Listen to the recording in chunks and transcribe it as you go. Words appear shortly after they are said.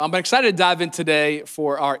I'm excited to dive in today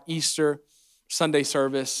for our Easter Sunday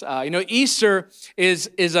service. Easter is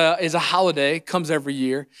a holiday, comes every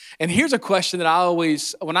year. And here's a question that I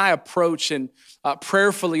always, when I approach and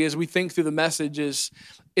prayerfully as we think through the message is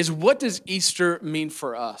what does Easter mean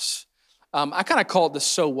for us? I kind of call it the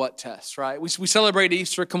so what test, right? We celebrate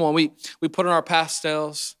Easter. Come on, we put on our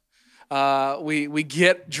pastels. We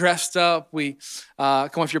get dressed up. We come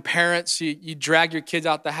on, if you're parents, you drag your kids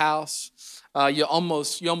out the house. You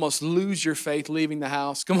almost lose your faith leaving the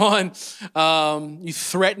house. Come on. You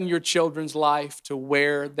threaten your children's life to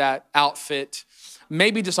wear that outfit.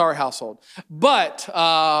 Maybe just our household. But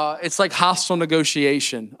it's like hostile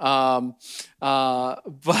negotiation. To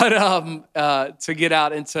get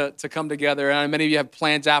out and to come together. And many of you have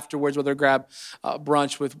plans afterwards, whether grab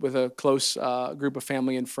brunch with a close group of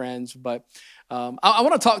family and friends. But I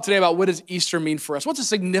want to talk today about what does Easter mean for us? What's the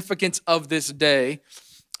significance of this day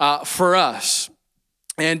for us?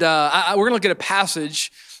 And we're going to look at a passage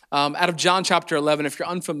out of John chapter 11. If you're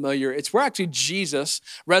unfamiliar, it's where actually Jesus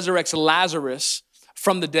resurrects Lazarus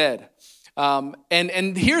from the dead.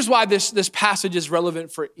 And here's why this passage is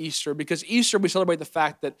relevant for Easter, because Easter, we celebrate the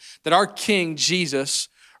fact that our King, Jesus,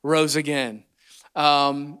 rose again.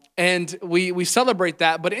 And we celebrate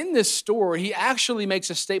that, but in this story, he actually makes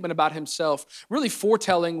a statement about himself, really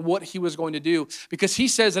foretelling what he was going to do, because he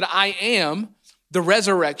says that I am the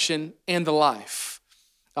resurrection and the life.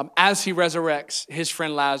 As he resurrects his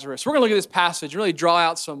friend Lazarus. We're going to look at this passage, really draw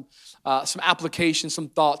out some applications, some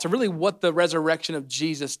thoughts of really what the resurrection of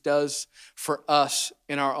Jesus does for us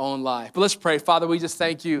in our own life. But let's pray. Father, we just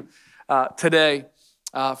thank you today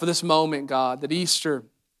for this moment, God, that Easter,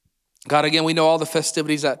 God, again, we know all the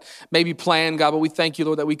festivities that may be planned, God, but we thank you,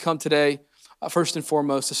 Lord, that we come today first and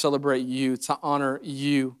foremost to celebrate you, to honor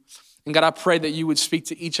you. And God, I pray that you would speak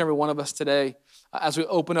to each and every one of us today as we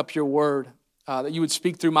open up your word. That you would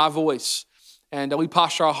speak through my voice, and we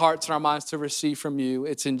posture our hearts and our minds to receive from you.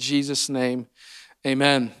 It's in Jesus' name,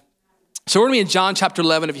 amen. So we're going to be in John chapter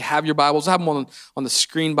 11. If you have your Bibles, I have them on the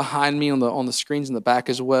screen behind me, on the screens in the back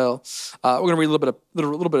as well. We're going to read a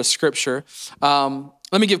little bit of scripture.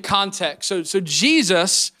 Let me give context. So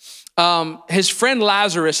Jesus, his friend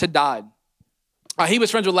Lazarus had died. He was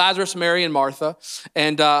friends with Lazarus, Mary, and Martha.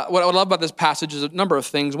 And what I love about this passage is a number of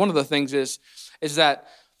things. One of the things is that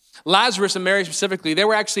Lazarus and Mary specifically, they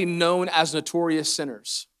were actually known as notorious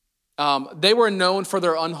sinners. They were known for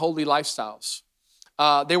their unholy lifestyles.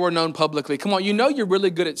 They were known publicly. Come on, you know you're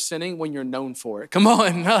really good at sinning when you're known for it. Come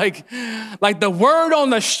on, like the word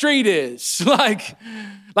on the street is like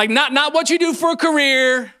not what you do for a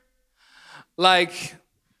career, like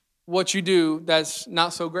what you do that's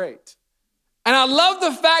not so great. And I love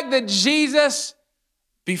the fact that Jesus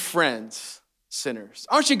befriends sinners.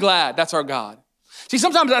 Aren't you glad that's our God? See,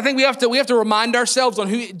 sometimes I think we have to remind ourselves on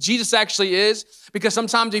who Jesus actually is, because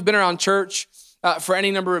sometimes we've been around church for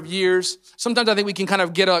any number of years. Sometimes I think we can kind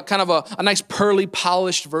of get a nice pearly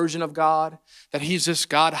polished version of God, that he's this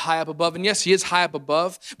God high up above. And yes, he is high up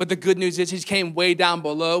above, but the good news is he came way down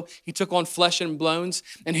below. He took on flesh and bones,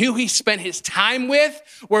 and who he spent his time with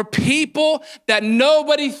were people that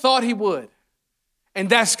nobody thought he would. And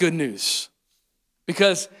that's good news,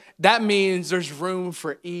 because that means there's room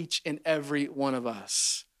for each and every one of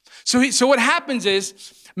us. So what happens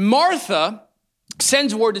is Martha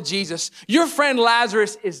sends word to Jesus, your friend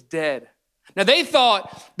Lazarus is dead. Now they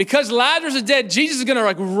thought because Lazarus is dead, Jesus is gonna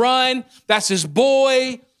run. That's his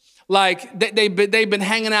boy. They've been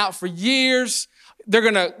hanging out for years.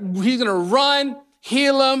 He's gonna run,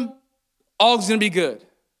 heal him. All's gonna be good.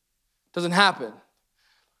 Doesn't happen.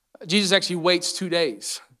 Jesus actually waits 2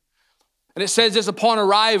 days. And it says this, upon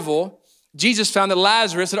arrival, Jesus found that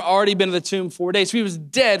Lazarus had already been in the tomb 4 days. So he was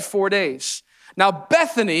dead 4 days. Now,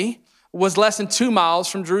 Bethany was less than 2 miles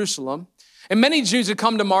from Jerusalem. And many Jews had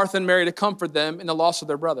come to Martha and Mary to comfort them in the loss of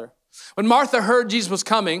their brother. When Martha heard Jesus was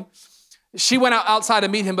coming, she went outside to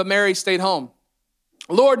meet him, but Mary stayed home.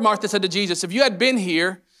 Lord, Martha said to Jesus, if you had been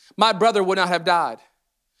here, my brother would not have died.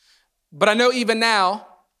 But I know even now,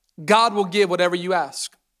 God will give whatever you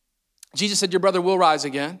ask. Jesus said, your brother will rise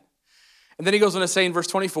again. And then he goes on to say in verse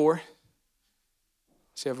 24,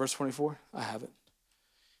 see how verse 24? I have it.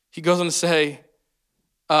 He goes on to say,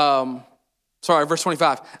 verse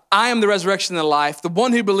 25, I am the resurrection and the life. The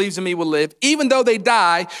one who believes in me will live. Even though they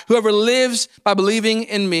die, whoever lives by believing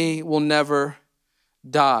in me will never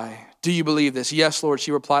die. Do you believe this? Yes, Lord,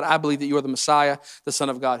 she replied, I believe that you are the Messiah, the Son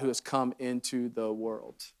of God who has come into the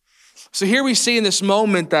world. So here we see in this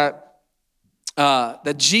moment that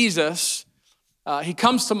Jesus, he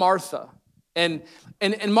comes to Martha. And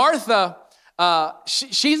Martha,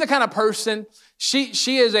 she's the kind of person,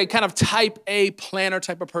 She is a kind of type A planner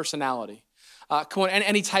type of personality. Come on, and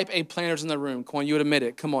any type A planners in the room, come on, you would admit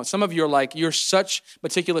it. Come on, some of you are like, you're such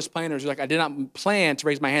meticulous planners. You're like, I did not plan to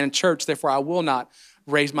raise my hand in church, therefore I will not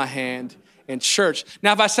raise my hand in church.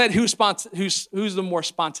 Now, if I said who's the more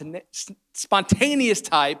spontaneous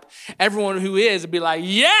type, everyone who is would be like,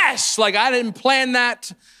 yes, like I didn't plan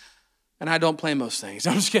that, and I don't plan most things.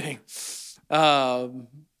 I'm just kidding.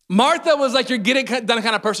 Martha was like your get it done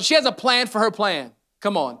kind of person. She has a plan for her plan.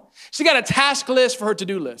 Come on. She got a task list for her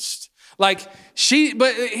to-do list. But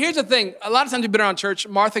here's the thing. A lot of times we've been around church,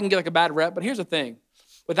 Martha can get like a bad rep, but here's the thing.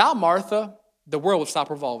 Without Martha, the world would stop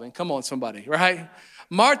revolving. Come on, somebody, right?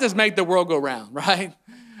 Martha's make the world go round, right?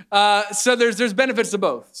 So there's benefits to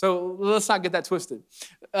both. So let's not get that twisted.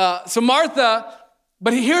 So Martha,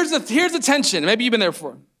 but here's the tension. Maybe you've been there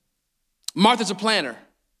before. Martha's a planner.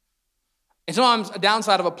 And sometimes a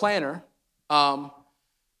downside of a planner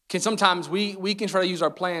sometimes we can try to use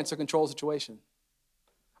our plans to control the situation.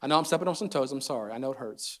 I know I'm stepping on some toes. I'm sorry. I know it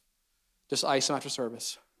hurts. Just ice them after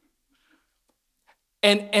service.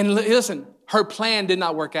 And listen, her plan did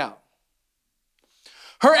not work out.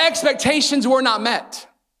 Her expectations were not met.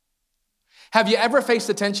 Have you ever faced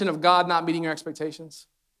the tension of God not meeting your expectations?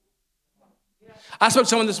 I spoke to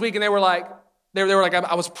someone this week and they were like,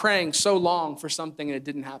 I was praying so long for something and it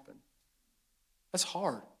didn't happen. That's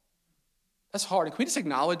hard. That's hard. Can we just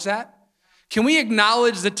acknowledge that? Can we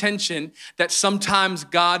acknowledge the tension that sometimes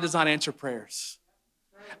God does not answer prayers?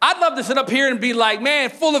 I'd love to sit up here and be like, man,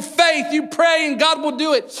 full of faith, you pray and God will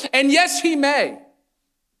do it. And yes, he may.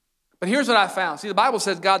 But here's what I found. See, the Bible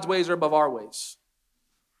says God's ways are above our ways.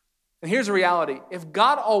 And here's the reality. If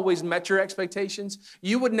God always met your expectations,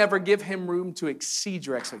 you would never give him room to exceed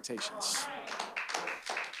your expectations.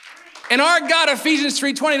 And our God, Ephesians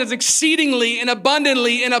 3:20, does exceedingly and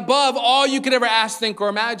abundantly and above all you could ever ask, think, or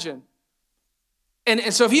imagine.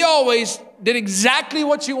 And so if he always did exactly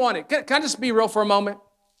what you wanted, can I just be real for a moment?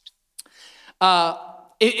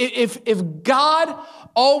 If God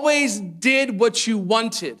always did what you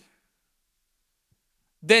wanted,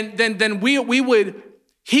 then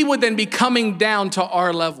he would then be coming down to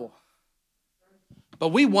our level. But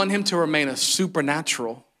we want him to remain a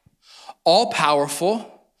supernatural,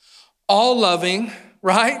 all-powerful, all-loving,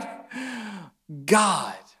 right?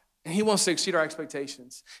 God. And he wants to exceed our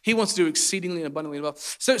expectations. He wants to do exceedingly and abundantly above.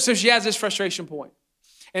 So she has this frustration point.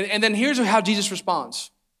 And then here's how Jesus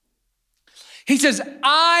responds. He says,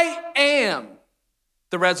 I am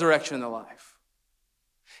the resurrection and the life.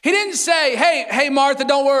 He didn't say, hey, Martha,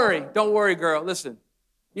 don't worry. Don't worry, girl. Listen,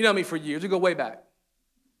 you know me for years. We go way back.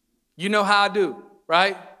 You know how I do,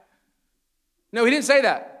 right? No, he didn't say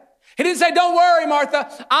that. He didn't say, don't worry,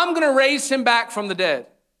 Martha. I'm going to raise him back from the dead.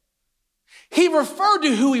 He referred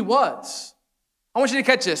to who he was. I want you to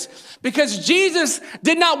catch this. Because Jesus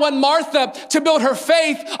did not want Martha to build her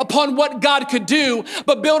faith upon what God could do,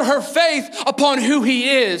 but build her faith upon who he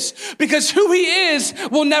is. Because who he is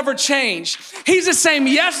will never change. He's the same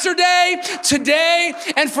yesterday, today,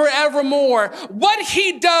 and forevermore. What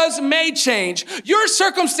he does may change. Your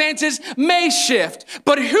circumstances may shift,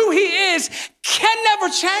 but who he is can never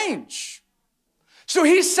change. So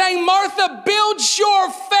he's saying, Martha, build your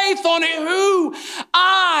faith on who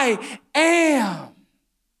I am.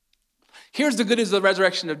 Here's the good news of the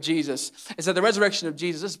resurrection of Jesus, is that the resurrection of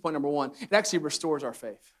Jesus, this is point number one, it actually restores our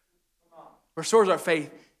faith. Restores our faith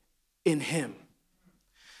in him.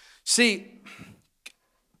 See,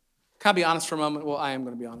 can I be honest for a moment? Well, I am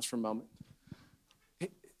going to be honest for a moment.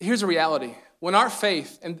 Here's the reality. When our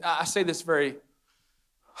faith, and I say this very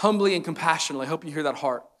humbly and compassionately, I hope you hear that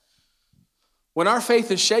heart. When our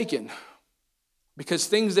faith is shaken because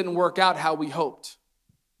things didn't work out how we hoped,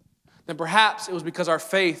 then perhaps it was because our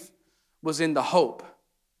faith was in the hope,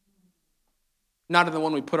 not in the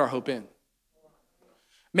one we put our hope in.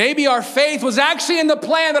 Maybe our faith was actually in the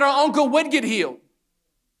plan that our uncle would get healed,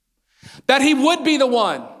 that he would be the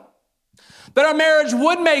one, that our marriage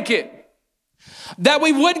would make it, that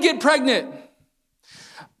we would get pregnant,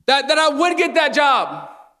 that I would get that job,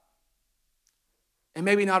 and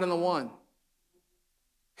maybe not in the one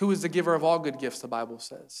who is the giver of all good gifts, the Bible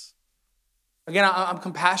says. Again, I'm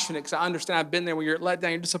compassionate because I understand I've been there where you're let down,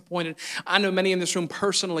 you're disappointed. I know many in this room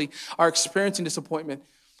personally are experiencing disappointment.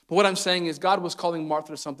 But what I'm saying is God was calling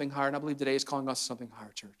Martha to something higher, and I believe today he's calling us to something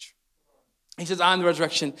higher, church. He says, I am the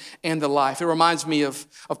resurrection and the life. It reminds me of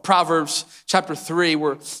Proverbs chapter 3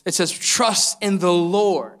 where it says, trust in the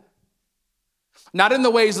Lord. Not in the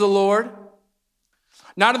ways of the Lord,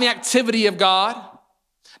 not in the activity of God,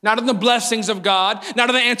 not in the blessings of God, not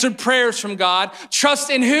in the answered prayers from God. Trust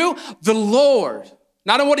in who? The Lord,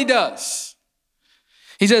 not in what he does.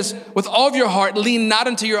 He says, with all of your heart, lean not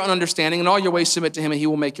into your own understanding, and all your ways submit to him, and he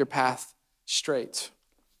will make your path straight.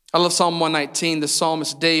 I love Psalm 119. The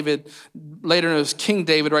psalmist David, later known as King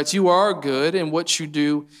David, writes, you are good, and what you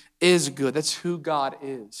do is good. That's who God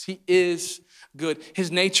is. He is good.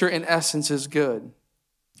 His nature in essence is good.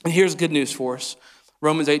 And here's good news for us.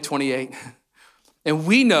 Romans 8:28. And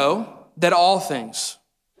we know that all things.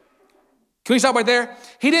 Can we stop right there?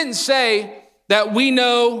 He didn't say that we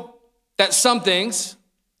know that some things,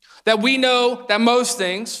 that we know that most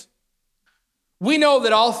things. We know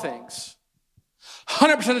that all things,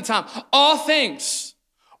 100% of the time, all things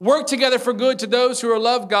work together for good to those who are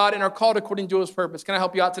loved God and are called according to his purpose. Can I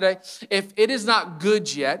help you out today? If it is not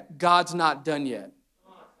good yet, God's not done yet.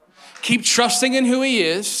 Keep trusting in who he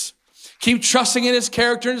is. Keep trusting in his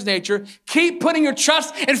character and his nature. Keep putting your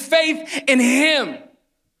trust and faith in him.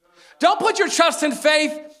 Don't put your trust and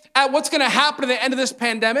faith at what's going to happen at the end of this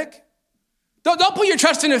pandemic. Don't put your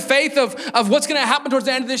trust in the faith of what's going to happen towards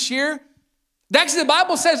the end of this year. Actually, the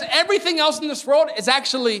Bible says everything else in this world is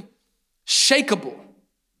actually shakeable.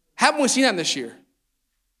 Haven't we seen that this year?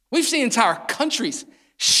 We've seen entire countries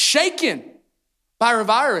shaken by a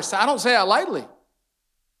virus. I don't say that lightly.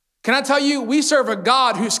 Can I tell you, we serve a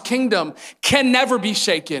God whose kingdom can never be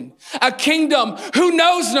shaken. A kingdom who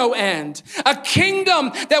knows no end. A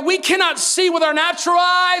kingdom that we cannot see with our natural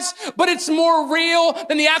eyes, but it's more real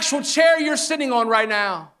than the actual chair you're sitting on right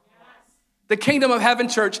now. The kingdom of heaven,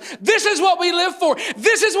 church. This is what we live for.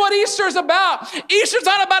 This is what Easter is about. Easter's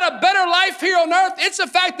not about a better life here on earth. It's the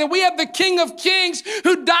fact that we have the King of Kings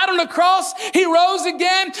who died on the cross. He rose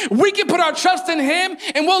again. We can put our trust in him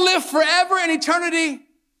and we'll live forever in eternity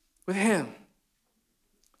with him.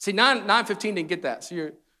 See, 9:15 didn't get that, so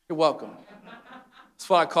you're welcome. That's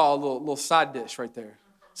what I call a little side dish right there.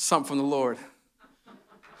 Something from the Lord.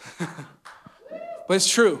 But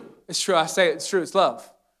it's true. It's true. I say it, it's true. It's love.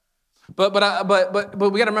 But we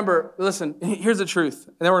got to remember, listen, here's the truth.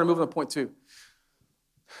 And then we're going to move on to point 2.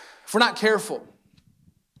 If we're not careful,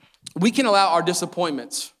 we can allow our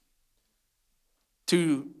disappointments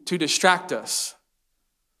to distract us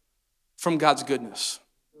from God's goodness.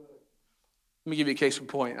 Let me give you a case in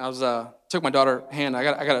point. I took my daughter Hannah.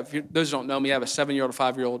 I got those who don't know me, I have a 7-year-old, a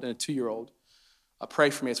 5-year-old, and a 2-year-old. Pray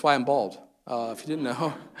for me. That's why I'm bald. If you didn't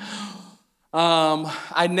know.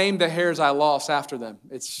 I named the hairs I lost after them.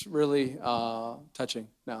 It's really touching.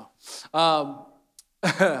 No. So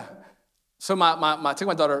I took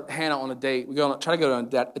my daughter Hannah on a date. We try to go on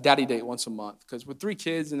a daddy date once a month because with 3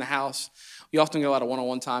 kids in the house, we often get a lot of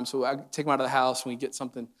one-on-one time. So I take them out of the house and we get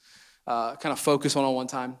something kind of focused one-on-one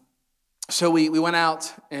time. So we went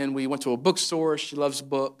out and we went to a bookstore. She loves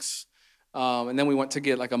books. And then we went to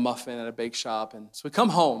get like a muffin at a bake shop. And so we come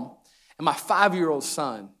home and my 5-year-old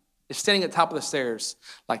son is standing at the top of the stairs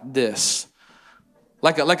like this,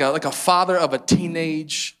 like a father of a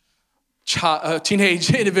teenage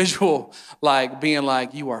individual, like being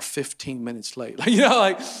like, you are 15 minutes late.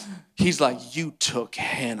 Like, he's like, you took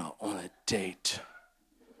Hannah on a date.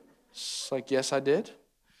 It's like, yes, I did.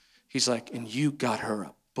 He's like, and you got her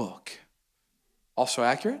a book. Also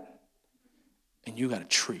accurate. And you got a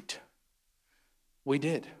treat. We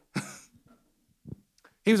did.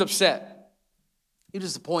 He was upset. He was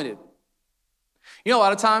disappointed. You know, a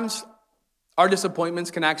lot of times, our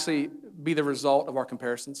disappointments can actually be the result of our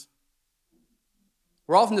comparisons.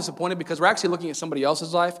 We're often disappointed because we're actually looking at somebody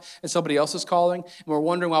else's life and somebody else's calling, and we're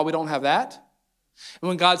wondering why we don't have that. And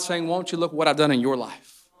when God's saying, won't you look what I've done in your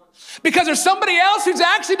life? Because there's somebody else who's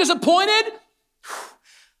actually disappointed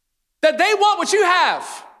that they want what you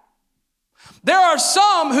have. There are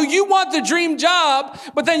some who you want the dream job,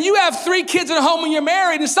 but then you have 3 kids at home when you're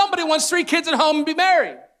married, and somebody wants 3 kids at home and be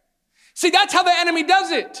married. See, that's how the enemy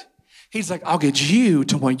does it. He's like, I'll get you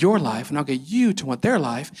to want your life, and I'll get you to want their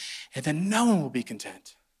life, and then no one will be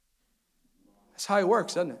content. That's how it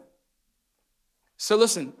works, doesn't it? So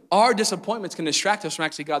listen, our disappointments can distract us from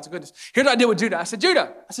actually God's goodness. Here's what I did with Judah. I said,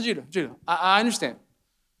 Judah, I understand.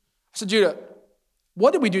 I said, Judah,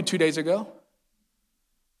 what did we do 2 days ago?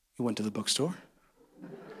 We went to the bookstore.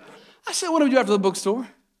 I said, what did we do after the bookstore?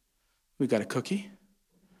 We got a cookie.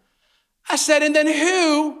 I said, and then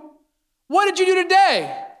what did you do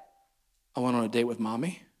today? I went on a date with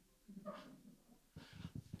mommy.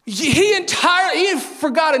 He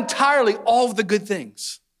forgot entirely all of the good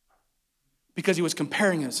things because he was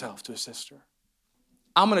comparing himself to his sister.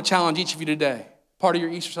 I'm going to challenge each of you today, part of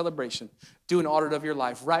your Easter celebration, do an audit of your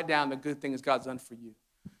life. Write down the good things God's done for you.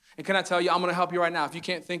 And can I tell you, I'm going to help you right now. If you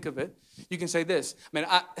can't think of it, you can say this. Man,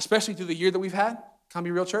 especially through the year that we've had, can I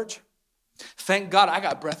be real, church? Thank God I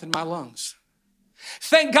got breath in my lungs.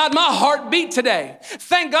 Thank God my heart beat today.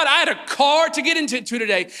 Thank God I had a car to get into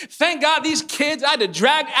today. Thank God these kids I had to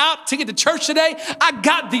drag out to get to church today. I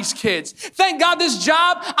got these kids. Thank God this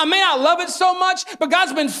job, I may not love it so much, but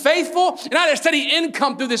God's been faithful and I had a steady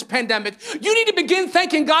income through this pandemic. You need to begin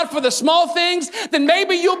thanking God for the small things, then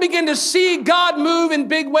maybe you'll begin to see God move in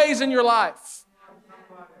big ways in your life.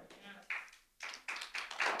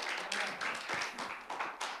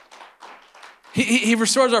 He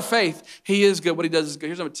restores our faith. He is good. What he does is good.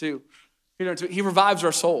 Here's number two. He revives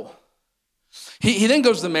our soul. He then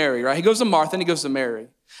goes to Mary, right? He goes to Martha and he goes to Mary.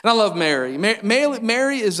 And I love Mary.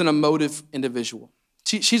 Mary is an emotive individual.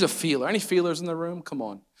 She's a feeler. Any feelers in the room? Come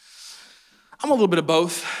on. I'm a little bit of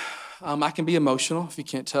both. I can be emotional, if you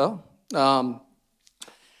can't tell. So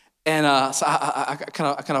I kind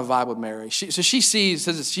of vibe with Mary. She reaches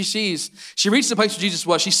the place where Jesus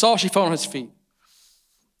was. She fell on his feet.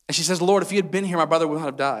 And she says, Lord, if you had been here, my brother would not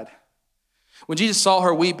have died. When Jesus saw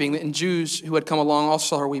her weeping, and Jews who had come along also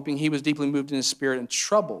saw her weeping, he was deeply moved in his spirit and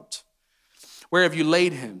troubled. Where have you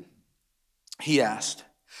laid him? He asked.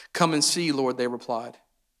 Come and see, Lord, they replied.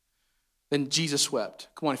 Then Jesus wept.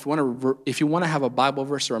 Come on, if you want to have a Bible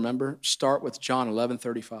verse to remember, start with John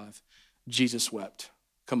 11:35. Jesus wept.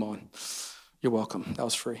 Come on. You're welcome. That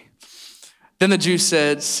was free. Then the Jews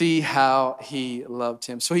said, see how he loved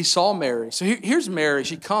him. So he saw Mary. So here's Mary.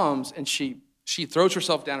 She comes and she throws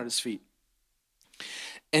herself down at his feet.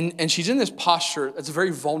 And she's in this posture that's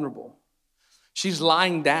very vulnerable. She's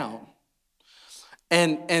lying down.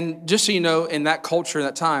 And just so you know, in that culture, in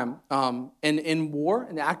that time, in war,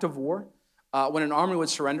 in the act of war, when an army would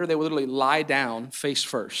surrender, they would literally lie down face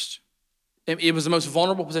first. It was the most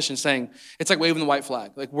vulnerable position, saying, it's like waving the white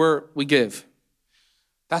flag. Like we give.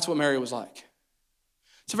 That's what Mary was like.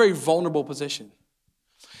 It's a very vulnerable position.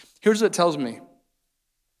 Here's what it tells me.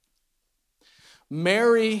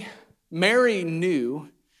 Mary knew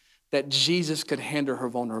that Jesus could handle her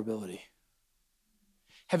vulnerability.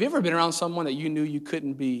 Have you ever been around someone that you knew you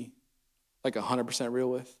couldn't be like 100% real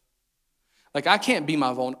with? Like I can't be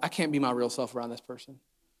my real self around this person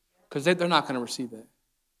because they're not going to receive it.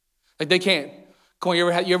 Like they can't. Come on, you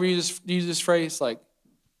ever use this phrase like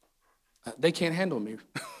they can't handle me?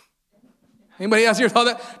 Anybody else here thought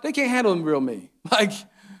that? They can't handle real me.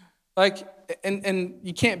 And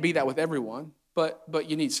you can't be that with everyone, but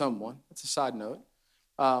you need someone. That's a side note.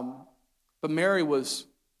 But Mary was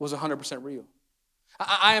 100% real.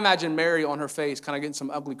 I imagine Mary on her face kind of getting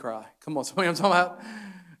some ugly cry. Come on, somebody I'm talking about.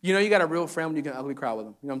 You know you got a real friend when you can ugly cry with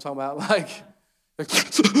them. You know what I'm talking about? Like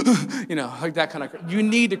that kind of. You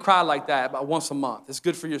need to cry like that about once a month. It's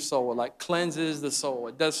good for your soul. It like cleanses the soul.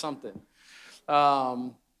 It does something.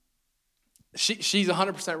 She's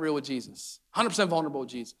 100% real with Jesus, 100% vulnerable with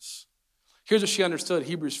Jesus. Here's what she understood.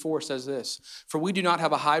 Hebrews 4 says this, for we do not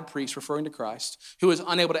have a high priest, referring to Christ, who is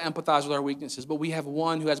unable to empathize with our weaknesses, but we have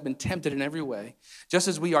one who has been tempted in every way, just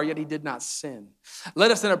as we are, yet he did not sin.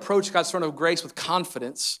 Let us then approach God's throne of grace with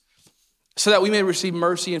confidence so that we may receive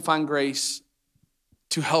mercy and find grace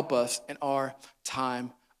to help us in our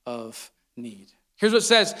time of need. Here's what it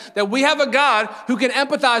says, that we have a God who can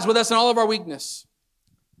empathize with us in all of our weakness.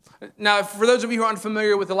 Now, for those of you who are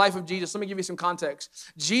unfamiliar with the life of Jesus, let me give you some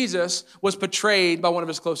context. Jesus was betrayed by one of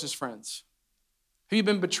his closest friends. Have you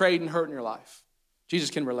been betrayed and hurt in your life?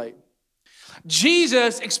 Jesus can relate.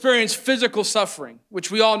 Jesus experienced physical suffering,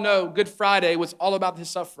 which we all know Good Friday was all about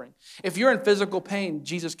his suffering. If you're in physical pain,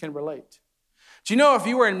 Jesus can relate. Do you know if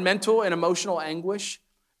you were in mental and emotional anguish,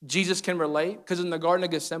 Jesus can relate? Because in the Garden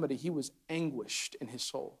of Gethsemane, he was anguished in his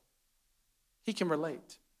soul. He can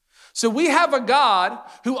relate. So we have a God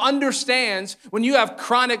who understands when you have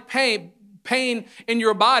chronic pain in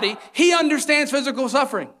your body, he understands physical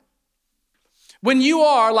suffering. When you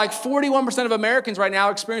are like 41% of Americans right now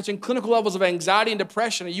experiencing clinical levels of anxiety and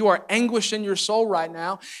depression, and you are anguished in your soul right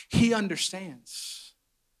now, he understands.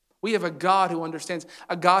 We have a God who understands,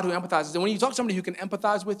 a God who empathizes. And when you talk to somebody who can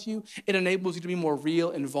empathize with you, it enables you to be more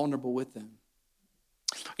real and vulnerable with them.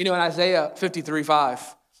 You know, in Isaiah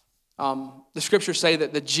 53:5, the scriptures say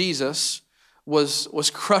that Jesus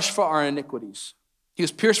was crushed for our iniquities. He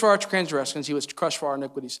was pierced for our transgressions. He was crushed for our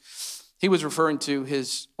iniquities. He was referring to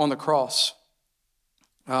his on the cross.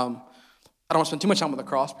 I don't want to spend too much time on the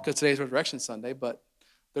cross because today's Resurrection Sunday, but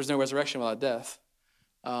there's no resurrection without death.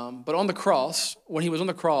 But on the cross, when he was on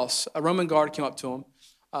the cross, a Roman guard came up to him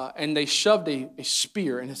and they shoved a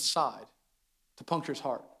spear in his side to puncture his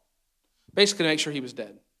heart, basically to make sure he was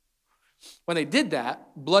dead. When they did that,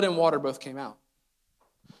 blood and water both came out,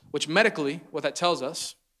 which medically, what that tells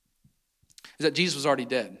us is that Jesus was already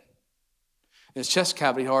dead. And his chest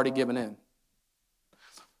cavity had already given in.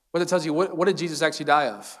 What it tells you, what did Jesus actually die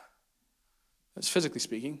of? That's physically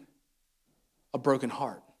speaking, a broken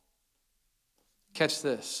heart. Catch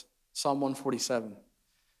this, Psalm 147.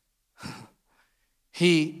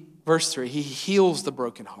 Verse 3, he heals the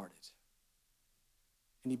brokenhearted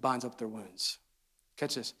and he binds up their wounds.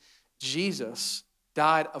 Catch this. Jesus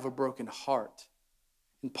died of a broken heart,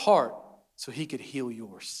 in part so he could heal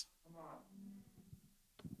yours.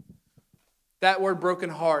 That word broken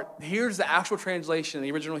heart, here's the actual translation in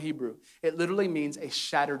the original Hebrew. It literally means a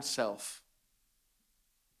shattered self.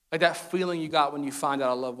 Like that feeling you got when you find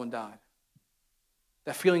out a loved one died.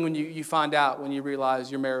 That feeling when you find out when you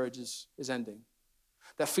realize your marriage is ending.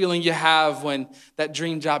 That feeling you have when that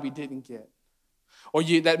dream job you didn't get. Or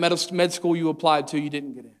that med school you applied to, you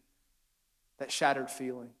didn't get in. That shattered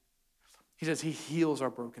feeling. He says he heals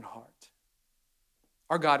our broken heart.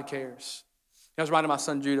 Our God cares. I was writing to my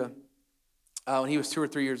son Judah when he was 2 or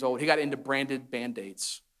 3 years old. He got into branded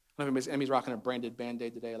Band-Aids. I don't know if anybody's rocking a branded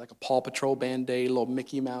Band-Aid today, like a Paw Patrol Band-Aid, a little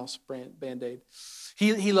Mickey Mouse Band-Aid.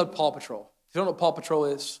 He loved Paw Patrol. If you don't know what Paw Patrol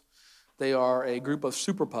is, they are a group of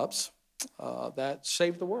super pups that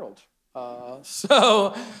saved the world.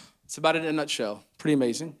 So it's about it in a nutshell. Pretty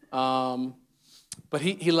amazing. But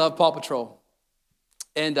he loved Paw Patrol.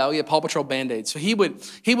 And we had Paw Patrol Band-Aids. So he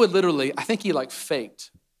would literally, I think he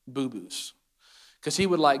faked boo-boos. Because he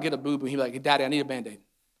would get a boo-boo. He'd be like, Daddy, I need a Band-Aid.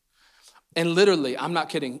 And literally, I'm not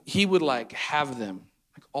kidding, he would have them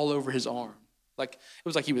all over his arm. It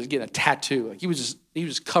was like he was getting a tattoo. He was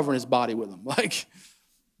just covering his body with them.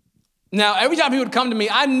 Now, every time he would come to me,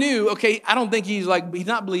 I knew, okay, I don't think he's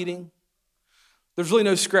not bleeding. There's really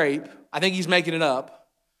no scrape. I think he's making it up.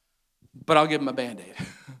 But I'll give him a Band-Aid.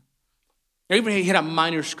 Even if he had a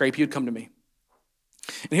minor scrape, he would come to me.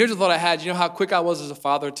 And here's the thought I had. You know how quick I was as a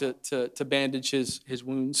father to bandage his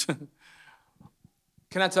wounds?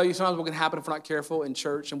 Can I tell you, sometimes what can happen if we're not careful in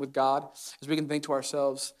church and with God is we can think to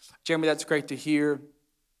ourselves, Jeremy, that's great to hear,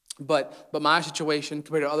 but my situation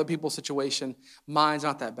compared to other people's situation, mine's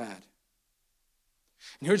not that bad.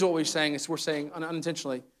 And here's what we're saying is we're saying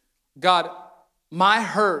unintentionally, God, my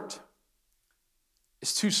hurt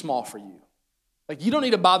is too small for you. You don't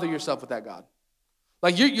need to bother yourself with that, God.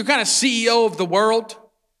 You're kind of CEO of the world.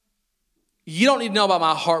 You don't need to know about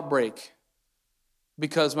my heartbreak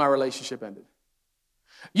because my relationship ended.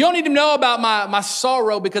 You don't need to know about my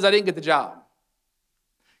sorrow because I didn't get the job.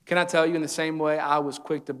 Can I tell you, in the same way I was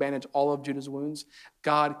quick to bandage all of Judah's wounds,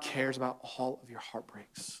 God cares about all of your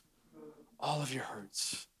heartbreaks, all of your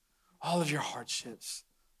hurts, all of your hardships,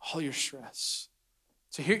 all your stress.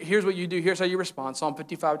 So here's what you do. Here's how you respond. Psalm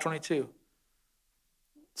 55:22.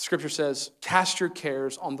 Scripture says, cast your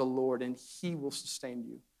cares on the Lord and he will sustain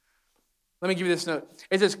you. Let me give you this note.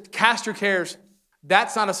 It says, cast your cares.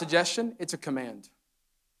 That's not a suggestion. It's a command.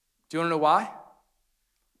 Do you want to know why?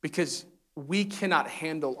 Because we cannot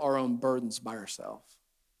handle our own burdens by ourselves.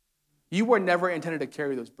 You were never intended to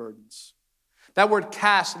carry those burdens. That word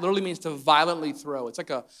cast literally means to violently throw. It's like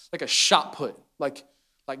a shot put, like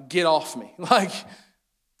get off me.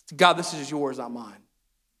 God, this is yours, not mine.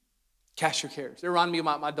 Cast your cares. It reminded me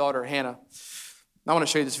of my daughter, Hannah. I want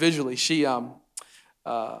to show you this visually. She, we went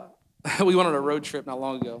on a road trip not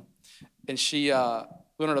long ago, and we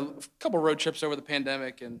went on a couple road trips over the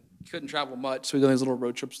pandemic and couldn't travel much, so we did these little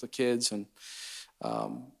road trips with the kids, and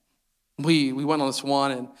we went on this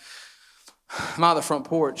one, and I'm out on the front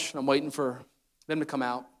porch, and I'm waiting for them to come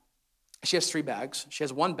out. She has 3 bags. She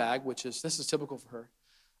has one bag, this is typical for her.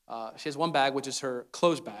 She has one bag, which is her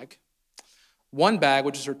clothes bag. One bag,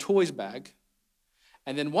 which is her toys bag.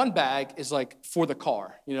 And then one bag is for the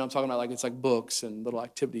car. You know what I'm talking about? It's books and little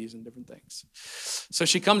activities and different things. So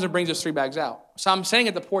she comes and brings those 3 bags out. So I'm sitting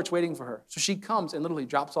at the porch waiting for her. So she comes and literally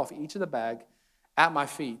drops off each of the bag at my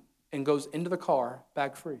feet and goes into the car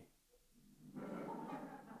bag free.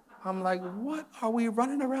 I'm like, what are we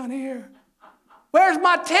running around here? Where's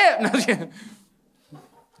my tip?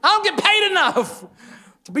 I don't get paid enough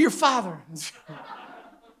to be your father.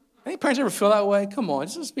 Any parents ever feel that way? Come on,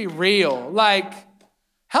 just be real.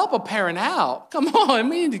 Help a parent out. Come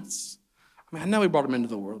on. I know we brought him into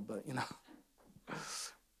the world, but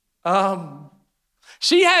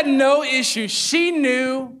she had no issue. She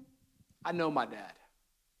knew, I know my dad.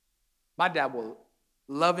 My dad will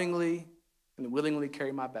lovingly and willingly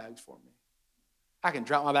carry my bags for me. I can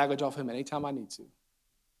drop my baggage off him anytime I need to.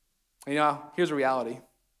 Here's the reality.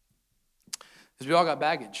 Is we all got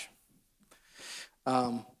baggage.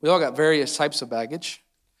 We all got various types of baggage.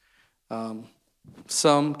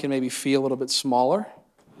 Some can maybe feel a little bit smaller.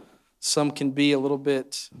 Some can be a little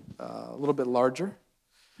bit larger.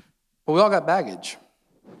 But we all got baggage.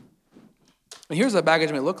 And here's what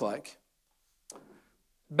baggage may look like.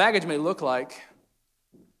 Baggage may look like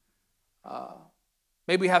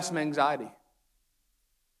Maybe we have some anxiety,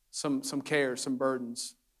 some cares, some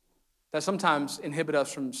burdens that sometimes inhibit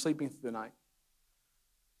us from sleeping through the night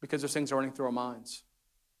because those things are running through our minds.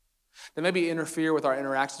 That maybe interfere with our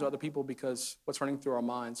interactions with other people because what's running through our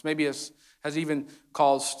minds. Maybe has even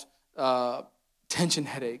caused tension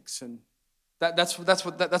headaches, and that's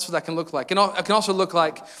what that can look like. And it can also look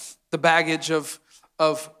like the baggage of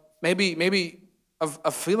maybe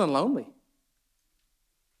feeling lonely.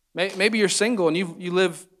 Maybe you're single and you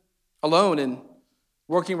live alone and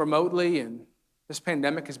working remotely, and this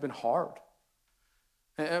pandemic has been hard.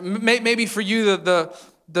 Maybe for you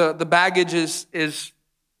the baggage is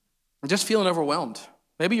just feeling overwhelmed.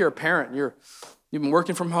 Maybe you're a parent. You've been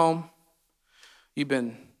working from home. You've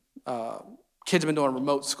been kids have been doing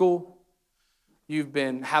remote school. You've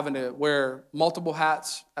been having to wear multiple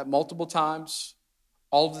hats at multiple times,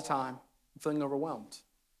 all of the time, feeling overwhelmed.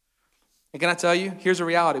 And can I tell you, here's a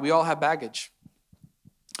reality. We all have baggage.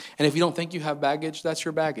 And if you don't think you have baggage, that's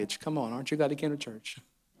your baggage. Come on, aren't you glad you came to church?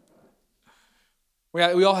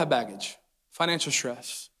 We all have baggage. Financial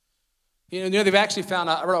stress. You know, they've actually found,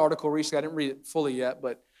 I read an article recently, I didn't read it fully yet,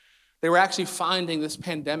 but they were actually finding this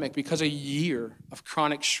pandemic because a year of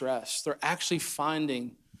chronic stress. They're actually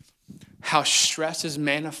finding how stress is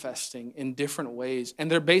manifesting in different ways. And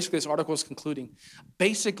this article is concluding,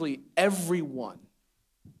 basically everyone,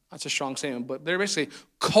 that's a strong statement, but they're basically,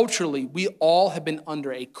 culturally, we all have been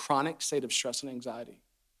under a chronic state of stress and anxiety.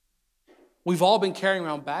 We've all been carrying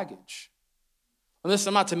around baggage. And listen,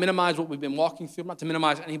 I'm not to minimize what we've been walking through. I'm not to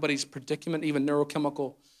minimize anybody's predicament, even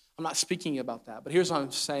neurochemical. I'm not speaking about that. But here's what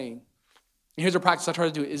I'm saying. And here's a practice I try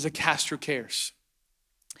to do, is to cast your cares.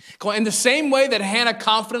 In the same way that Hannah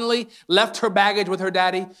confidently left her baggage with her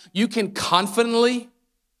daddy, you can confidently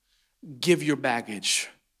give your baggage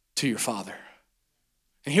to your Father.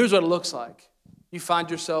 And here's what it looks like. You find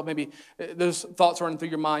yourself, maybe those thoughts running through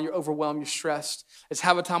your mind, you're overwhelmed, you're stressed. It's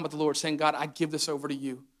have a time with the Lord saying, God, I give this over to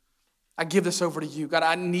you. I give this over to you. God,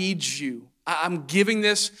 I need you. I'm giving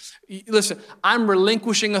this. Listen, I'm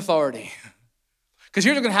relinquishing authority. Because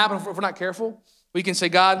here's what's going to happen if we're not careful. We can say,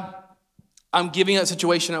 God, I'm giving that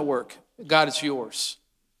situation at work. God, it's yours.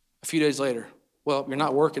 A few days later, well, you're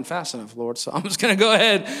not working fast enough, Lord, so I'm just going to go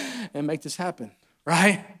ahead and make this happen,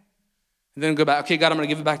 right? And then go back, okay, God, I'm going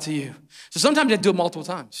to give it back to you. So sometimes I do it multiple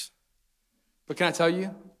times. But can I tell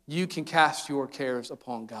you, you can cast your cares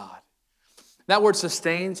upon God. That word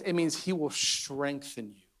sustains, it means he will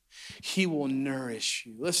strengthen you. He will nourish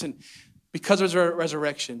you. Listen, because of his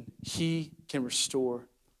resurrection, he can restore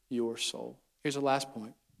your soul. Here's the last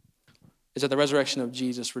point, is that the resurrection of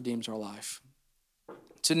Jesus redeems our life.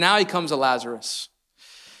 So now he comes to Lazarus.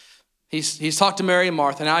 He's talked to Mary and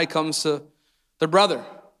Martha. Now he comes to their brother.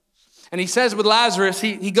 And he says with Lazarus,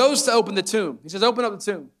 he goes to open the tomb. He says, open up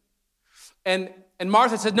the tomb. And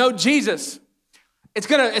Martha said, no, Jesus, it's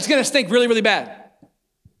gonna stink really, really bad.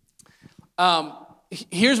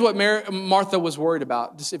 Here's what Martha was worried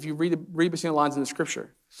about. Just if you read between the lines in the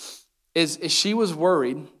scripture, is she was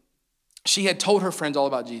worried. She had told her friends all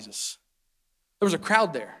about Jesus. There was a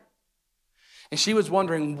crowd there. And she was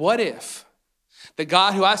wondering, what if the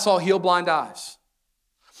God who I saw heal blind eyes,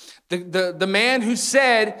 the man who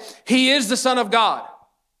said he is the Son of God,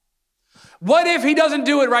 what if he doesn't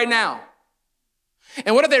do it right now?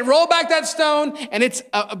 And what if they roll back that stone and it's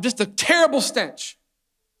just a terrible stench?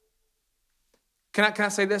 Can I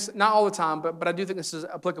say this? Not all the time, but I do think this is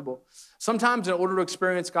applicable. Sometimes in order to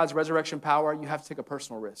experience God's resurrection power, you have to take a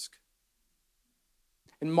personal risk.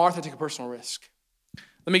 And Martha took a personal risk.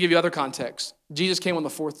 Let me give you other context. Jesus came on the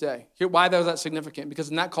fourth day. Why was that significant? Because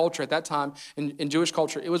in that culture, at that time, in Jewish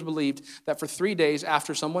culture, it was believed that for 3 days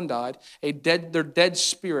after someone died, their dead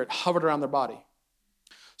spirit hovered around their body.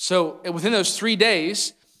 So within those 3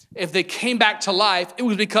 days, if they came back to life, it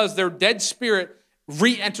was because their dead spirit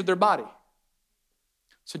re-entered their body.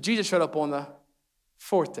 So Jesus showed up on the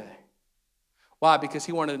fourth day. Why? Because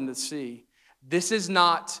he wanted them to see this is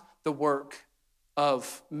not the work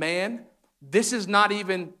of man. This is not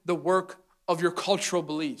even the work of your cultural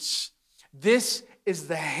beliefs. This is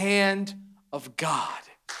the hand of God.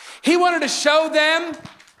 He wanted to show them,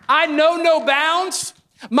 I know no bounds.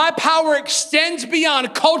 My power extends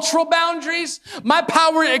beyond cultural boundaries. My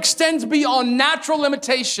power extends beyond natural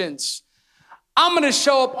limitations. I'm going to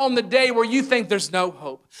show up on the day where you think there's no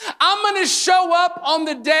hope. I'm going to show up on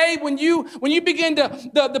the day when you begin to,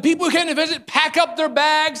 the people who came to visit pack up their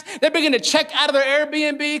bags. They begin to check out of their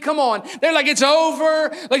Airbnb. Come on. They're like, it's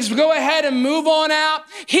over. Let's go ahead and move on out.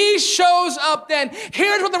 He shows up then.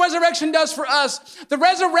 Here's what the resurrection does for us. The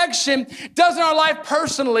resurrection does in our life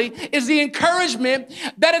personally is the encouragement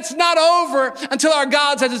that it's not over until our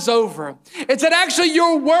God says it's over. It's that actually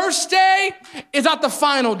your worst day is not the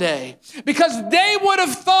final day. Because they would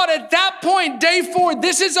have thought at that point, day 4,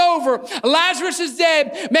 this is over. Lazarus is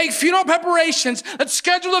dead. Make funeral preparations. Let's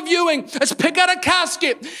schedule a viewing. Let's pick out a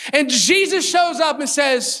casket. And Jesus shows up and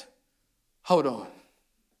says, hold on.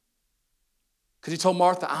 Because he told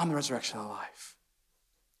Martha, I'm the resurrection and the life.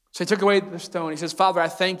 So he took away the stone. He says, Father, I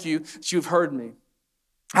thank you that you've heard me.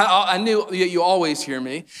 I knew that you always hear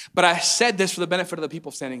me, but I said this for the benefit of the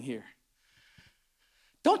people standing here.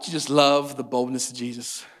 Don't you just love the boldness of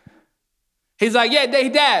Jesus? He's like, yeah,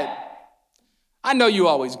 Dad, I know you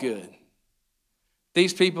always good.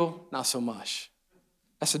 These people, not so much.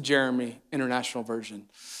 That's a Jeremy International version.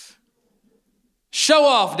 Show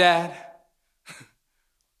off, Dad.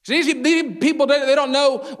 These people, they don't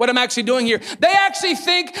know what I'm actually doing here. They actually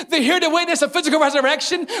think they're here to witness a physical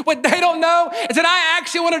resurrection. What they don't know is that I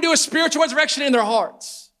actually want to do a spiritual resurrection in their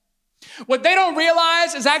hearts. What they don't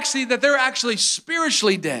realize is actually that they're actually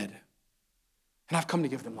spiritually dead. And I've come to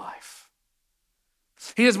give them life.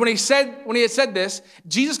 He says, when he had said this,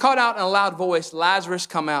 Jesus called out in a loud voice, Lazarus,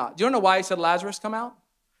 come out. Do you know why he said Lazarus, come out?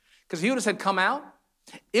 Because if he would have said, come out,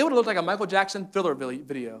 it would have looked like a Michael Jackson Thriller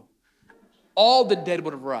video. All the dead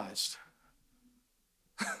would have rised.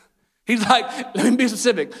 He's like, let me be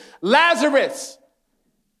specific. Lazarus,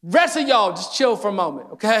 rest of y'all, just chill for a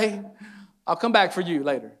moment, okay? I'll come back for you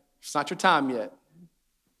later. It's not your time yet.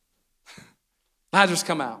 Lazarus,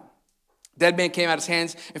 come out. Dead man came out, his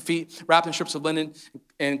hands and feet wrapped in strips of linen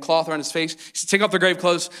and cloth around his face. He said, take off the grave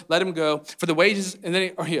clothes, let him go. For the wages, and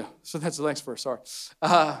then, so that's the next verse, sorry.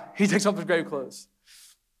 He takes off the grave clothes.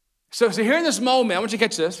 So here in this moment, I want you to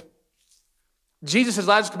catch this. Jesus says,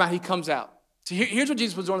 Lazarus, come out, he comes out. So here's what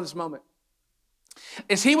Jesus was doing in this moment.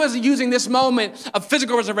 Is he was using this moment of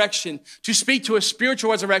physical resurrection to speak to a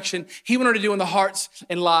spiritual resurrection he wanted to do in the hearts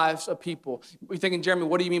and lives of people. You're thinking, Jeremy,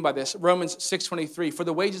 what do you mean by this? Romans 6:23, for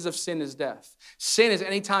the wages of sin is death. Sin is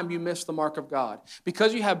any time you miss the mark of God.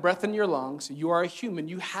 Because you have breath in your lungs, you are a human,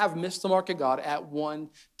 you have missed the mark of God at one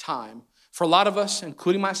time. For a lot of us,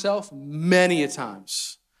 including myself, many a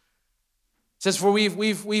times. It says, for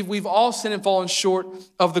we've all sinned and fallen short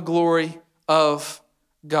of the glory of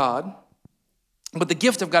God. But the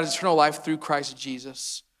gift of God is eternal life through Christ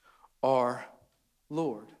Jesus, our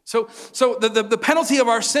Lord. So the penalty of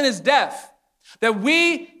our sin is death.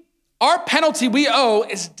 Our penalty we owe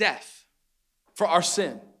is death for our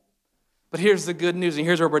sin. But here's the good news, and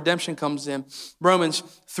here's where redemption comes in. Romans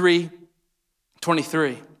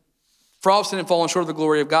 3:23. For all have sinned and fallen short of the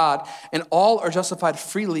glory of God, and all are justified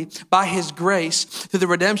freely by his grace through the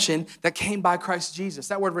redemption that came by Christ Jesus.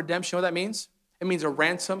 That word redemption, what that means? It means a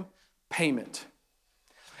ransom payment.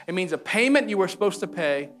 It means a payment you were supposed to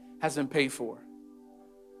pay has been paid for.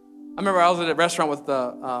 I remember I was at a restaurant with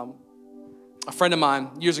a friend of mine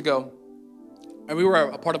years ago, and we were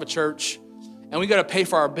a part of a church, and we got to pay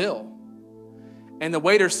for our bill. And the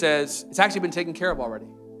waiter says, it's actually been taken care of already.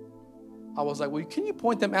 I was like, well, can you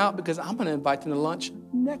point them out? Because I'm going to invite them to lunch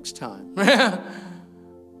next time.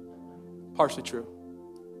 Partially true.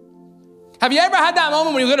 Have you ever had that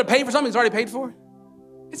moment when you go to pay for something that's already paid for?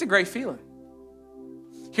 It's a great feeling.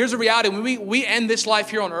 Here's the reality. When we end this life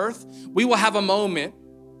here on earth, we will have a moment,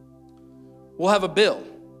 we'll have a bill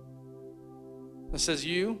that says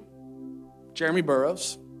you, Jeremy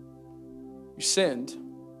Burroughs, you sinned.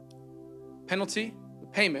 Penalty, the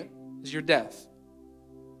payment is your death.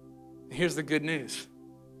 And here's the good news,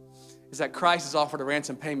 is that Christ has offered a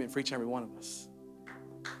ransom payment for each and every one of us.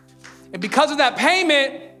 And because of that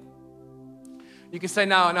payment, you can say,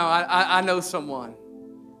 no, I know someone.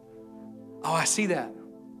 Oh, I see that.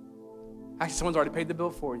 Actually, someone's already paid the bill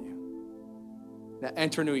for you. Now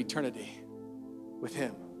enter into eternity with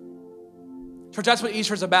him. Church, that's what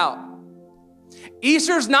Easter's about.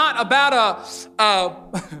 Easter's not about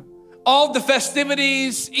all the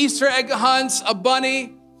festivities, Easter egg hunts, a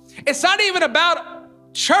bunny. It's not even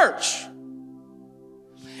about church.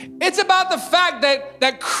 It's about the fact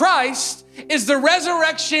that Christ is the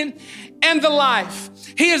resurrection and the life.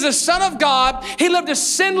 He is the Son of God. He lived a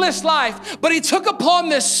sinless life, but he took upon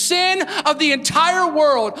the sin of the entire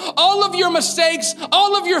world, all of your mistakes,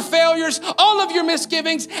 all of your failures, all of your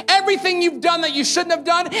misgivings, everything you've done that you shouldn't have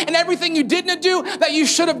done, and everything you didn't do that you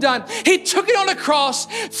should have done. He took it on a cross.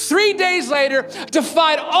 3 days later,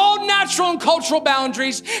 defied all natural and cultural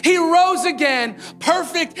boundaries. He rose again,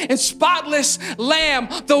 perfect and spotless Lamb,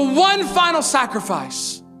 the one final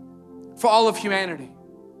sacrifice for all of humanity.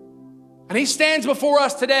 And he stands before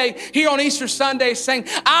us today, here on Easter Sunday, saying,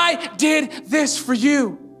 I did this for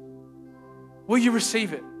you. Will you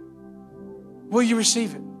receive it? Will you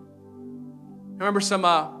receive it? I remember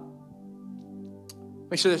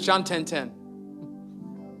make sure this, John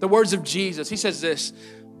 10:10. The words of Jesus, he says this,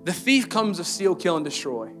 the thief comes to steal, kill, and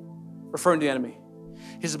destroy, referring to the enemy.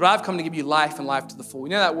 He says, but I've come to give you life and life to the full.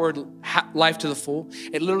 You know that word, life to the full?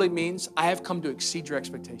 It literally means I have come to exceed your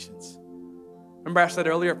expectations. Remember I said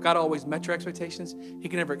earlier, if God always met your expectations, he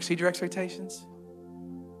can never exceed your expectations.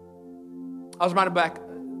 I was reminded back a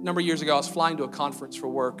number of years ago, I was flying to a conference for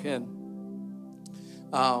work, and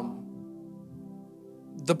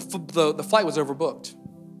the flight was overbooked.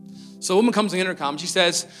 So a woman comes in the intercom, she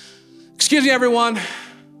says, excuse me, everyone.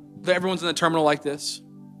 Everyone's in the terminal like this.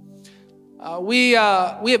 We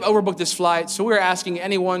have overbooked this flight, so we're asking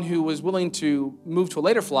anyone who was willing to move to a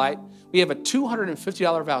later flight, we have a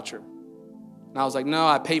 $250 voucher. And I was like, no,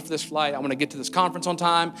 I paid for this flight. I want to get to this conference on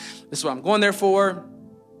time. This is what I'm going there for.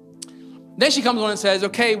 Then she comes on and says,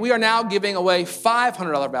 okay, we are now giving away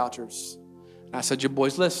 $500 vouchers. And I said, your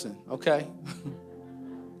boys listen, okay?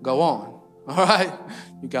 Go on, all right?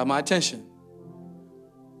 You got my attention.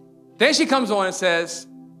 Then she comes on and says,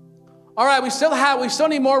 all right, we still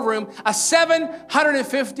need more room, a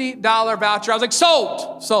 $750 voucher. I was like,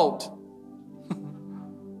 sold.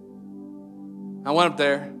 I went up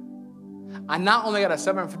there. I not only got a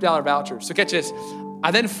 $750 voucher, so catch this.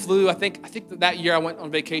 I then flew, I think that year I went on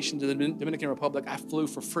vacation to the Dominican Republic. I flew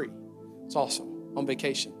for free. It's awesome, on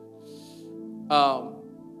vacation. But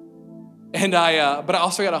I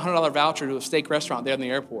also got a $100 voucher to a steak restaurant there in the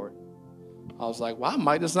airport. I was like, well, I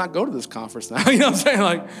might just not go to this conference now. You know what I'm saying?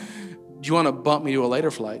 Like, do you want to bump me to a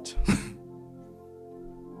later flight?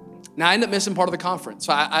 Now, I ended up missing part of the conference.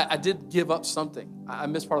 So I did give up something. I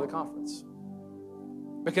missed part of the conference.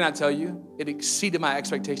 But can I tell you, it exceeded my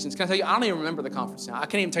expectations. Can I tell you, I don't even remember the conference now. I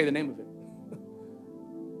can't even tell you the name of it.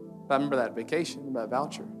 But I remember that vacation, that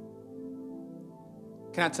voucher.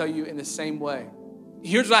 Can I tell you, in the same way,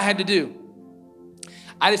 here's what I had to do.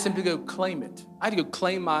 I had to simply go claim it. I had to go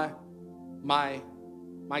claim my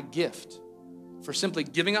gift for simply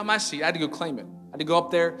giving up my seat. I had to go claim it. I had to go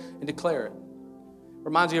up there and declare it.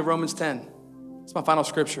 Reminds me of Romans 10. It's my final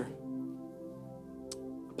scripture.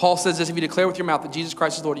 Paul says this, if you declare with your mouth that Jesus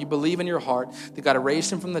Christ is Lord, you believe in your heart that God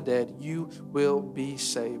raised him from the dead, you will be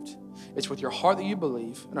saved. It's with your heart that you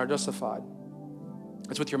believe and are justified.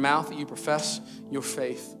 It's with your mouth that you profess your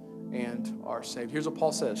faith and are saved. Here's what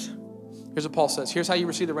Paul says. Here's how you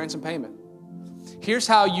receive the ransom payment. Here's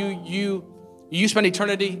how you spend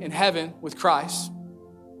eternity in heaven with Christ.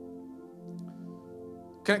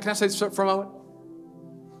 Can I say this for a moment?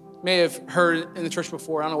 May have heard in the church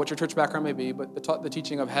before, I don't know what your church background may be, but the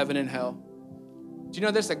teaching of heaven and hell. Do you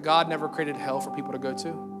know this, that God never created hell for people to go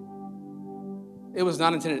to? It was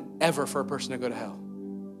not intended ever for a person to go to hell.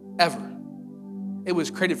 Ever. It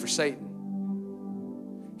was created for Satan.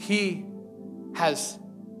 He has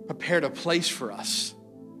prepared a place for us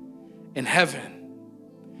in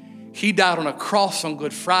heaven. He died on a cross on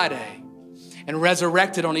Good Friday and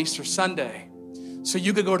resurrected on Easter Sunday so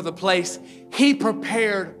you could go to the place he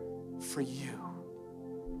prepared for you.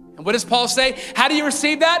 And what does Paul say? How do you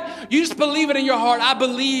receive that? You just believe it in your heart. I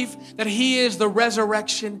believe that he is the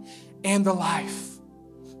resurrection and the life.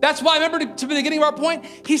 That's why, remember to the beginning of our point,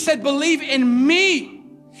 he said, believe in me,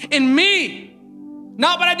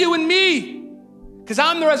 not what I do in me, because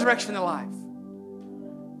I'm the resurrection and the life.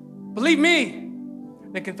 Believe me,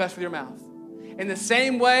 then confess with your mouth. In the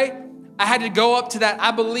same way, I had to go up to that. I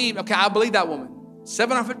believe that woman.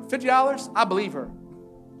 $750, I believe her.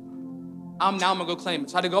 Now I'm going to go claim it.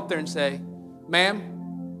 So I had to go up there and say,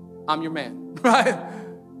 ma'am, I'm your man, right?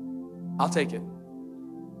 I'll take it.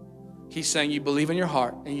 He's saying you believe in your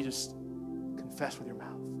heart and you just confess with your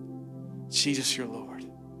mouth. Jesus, your Lord.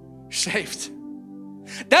 You're saved.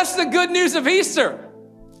 That's the good news of Easter.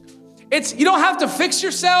 You don't have to fix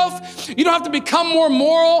yourself. You don't have to become more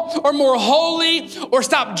moral or more holy or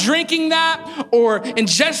stop drinking that or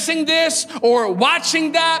ingesting this or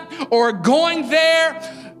watching that or going there.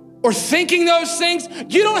 or thinking those things,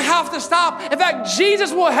 you don't have to stop. In fact,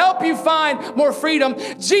 Jesus will help you find more freedom.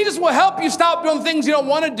 Jesus will help you stop doing things you don't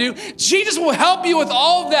want to do. Jesus will help you with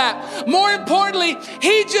all of that. More importantly,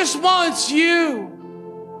 he just wants you.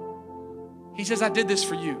 He says, I did this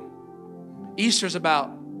for you. Easter's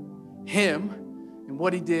about him and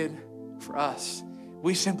what he did for us.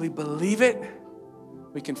 We simply believe it.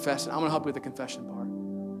 We confess it. I'm going to help you with the confession part.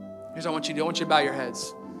 Here's what I want you to do. I want you to bow your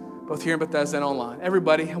heads, both here in Bethesda and online.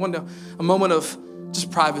 Everybody, I want a moment of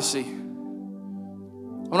just privacy.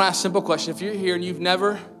 I want to ask a simple question. If you're here and you've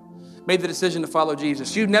never made the decision to follow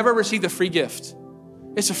Jesus, you've never received a free gift.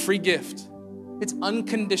 It's a free gift. It's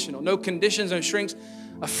unconditional. No conditions, no strings.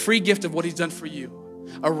 A free gift of what he's done for you.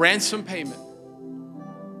 A ransom payment.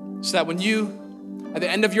 So that when you, at the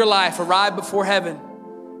end of your life, arrive before heaven,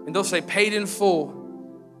 and they'll say, paid in full,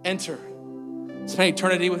 enter. Spend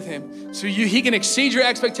eternity with him. So he can exceed your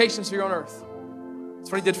expectations here on earth.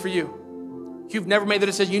 That's what he did for you. If you've never made the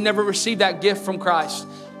decision, you never received that gift from Christ,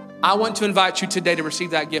 I want to invite you today to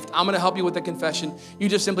receive that gift. I'm going to help you with the confession. You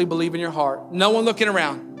just simply believe in your heart. No one looking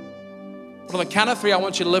around. But on the count of 3, I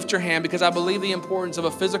want you to lift your hand because I believe the importance of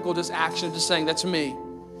a physical just action of just saying, that's me.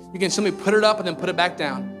 You can simply put it up and then put it back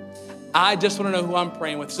down. I just want to know who I'm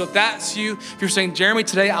praying with. So if that's you, if you're saying, Jeremy,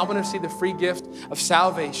 today I want to see the free gift of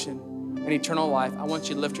salvation and eternal life, I want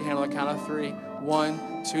you to lift your hand on the count of 3.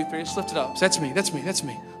 1, 2, 3. Just lift it up. So that's me. That's me. That's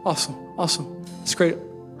me. Awesome. Awesome. That's great.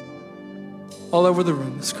 All over the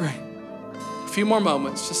room. That's great. A few more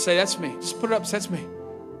moments. Just say, that's me. Just put it up. Say, that's me.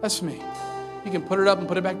 That's me. You can put it up and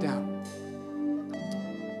put it back down.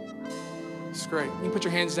 It's great. You can put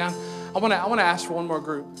your hands down. I want to ask for one more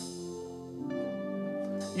group.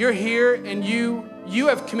 You're here and you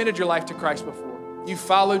have committed your life to Christ before. You've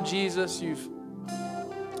followed Jesus. You've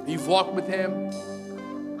walked with him,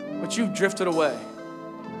 but you've drifted away.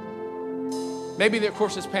 Maybe the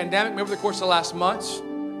course of this pandemic, maybe the course of the last months,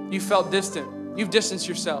 you felt distant. You've distanced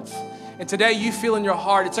yourself. And today you feel in your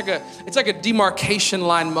heart, it's like a demarcation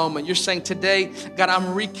line moment. You're saying, today, God,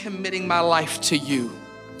 I'm recommitting my life to you.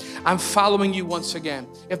 I'm following you once again.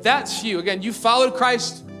 If that's you, again, you followed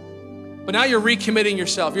Christ, but now you're recommitting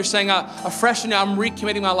yourself. You're saying, afresh now, I'm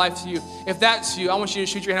recommitting my life to you. If that's you, I want you to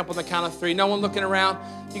shoot your hand up on the count of 3. No one looking around.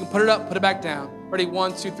 You can put it up, put it back down. Ready?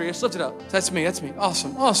 1, 2, 3. Just lift it up. That's me. That's me.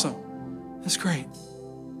 Awesome. Awesome. That's great.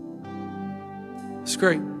 That's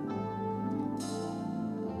great.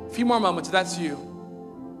 A few more moments. If that's you,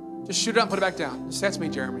 just shoot it up and put it back down. Just say, that's me,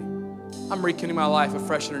 Jeremy. I'm rekindling my life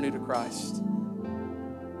afresh and anew to Christ.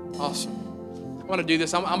 Awesome. I want to do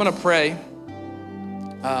this. I'm going to pray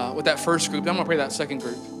with that first group. I'm going to pray that second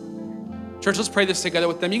group. Church, let's pray this together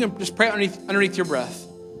with them. You can just pray underneath your breath.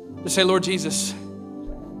 Just say, Lord Jesus,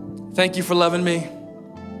 thank you for loving me.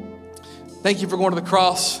 Thank you for going to the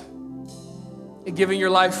cross and giving your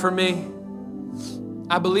life for me.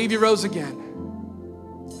 I believe you rose again.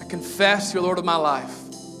 I confess you're Lord of my life.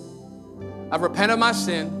 I repent of my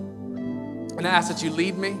sin and I ask that you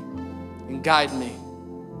lead me and guide me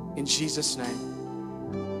in Jesus'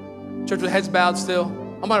 name. Church, with heads bowed still,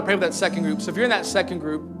 I'm going to pray with that second group. So if you're in that second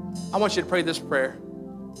group, I want you to pray this prayer.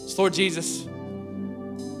 It's, Lord Jesus,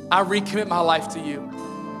 I recommit my life to you.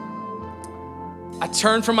 I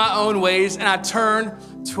turn from my own ways and I turn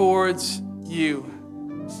towards you.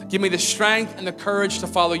 Give me the strength and the courage to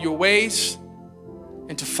follow your ways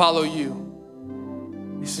and to follow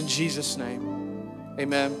you. It's in Jesus' name.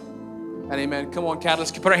 Amen and amen. Come on,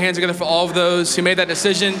 Catalyst. Put our hands together for all of those who made that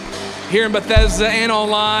decision here in Bethesda and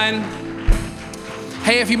online.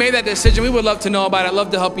 Hey, if you made that decision, we would love to know about it. I'd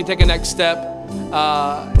love to help you take a next step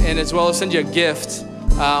and as well as send you a gift.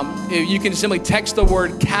 You can simply text the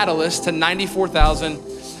word Catalyst to 94,000.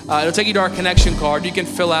 It'll take you to our connection card. You can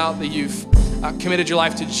fill out that you've committed your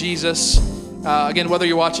life to Jesus. Again, whether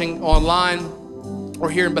you're watching online or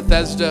here in Bethesda,